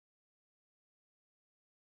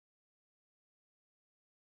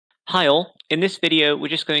Hi all, in this video we're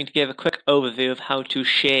just going to give a quick overview of how to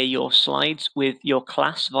share your slides with your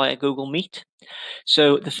class via Google Meet.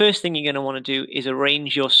 So the first thing you're going to want to do is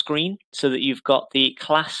arrange your screen so that you've got the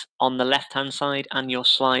class on the left hand side and your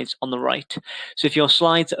slides on the right. So if your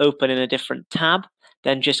slides open in a different tab,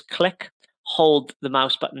 then just click, hold the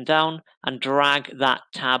mouse button down and drag that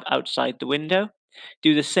tab outside the window.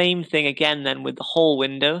 Do the same thing again then with the whole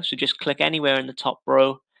window, so just click anywhere in the top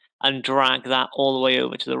row and drag that all the way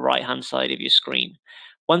over to the right hand side of your screen.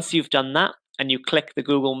 Once you've done that and you click the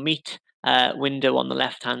Google Meet window on the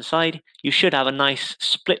left hand side, you should have a nice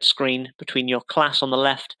split screen between your class on the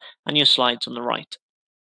left and your slides on the right.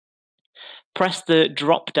 Press the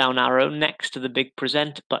drop down arrow next to the big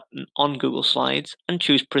present button on Google Slides and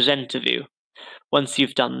choose presenter view. Once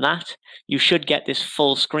you've done that, you should get this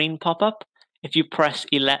full screen pop up. If you press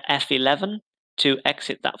F11 to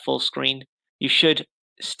exit that full screen, you should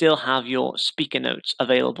still have your speaker notes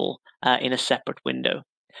available in a separate window.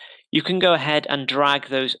 You can go ahead and drag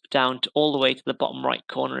those down to all the way to the bottom right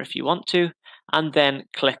corner if you want to, and then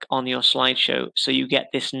click on your slideshow so you get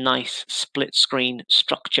this nice split screen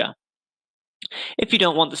structure. If you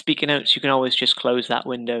don't want the speaker notes, you can always just close that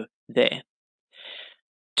window there.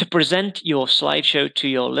 To present your slideshow to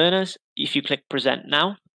your learners, if you click Present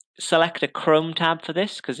Now, select a Chrome tab for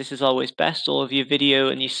this because this is always best. All of your video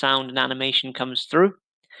and your sound and animation comes through.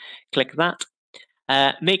 Click that.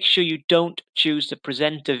 Make sure you don't choose the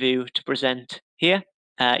presenter view to present here.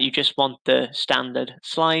 You just want the standard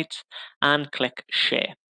slides and click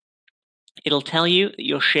Share. It'll tell you that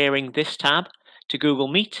you're sharing this tab to Google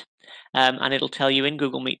Meet, and it'll tell you in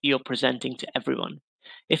Google Meet that you're presenting to everyone.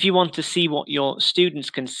 If you want to see what your students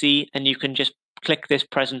can see, then you can just click this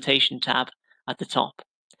presentation tab at the top.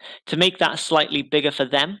 To make that slightly bigger for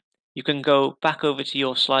them, you can go back over to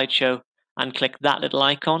your slideshow and click that little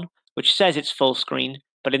icon, which says it's full screen,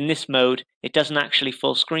 but in this mode, it doesn't actually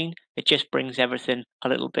full screen, it just brings everything a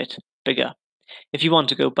little bit bigger. If you want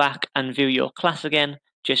to go back and view your class again,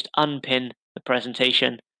 just unpin the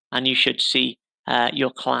presentation and you should see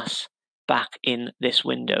your class back in this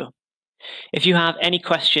window. If you have any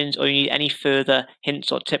questions or you need any further hints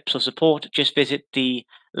or tips or support, just visit the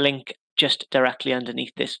link just directly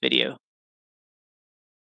underneath this video.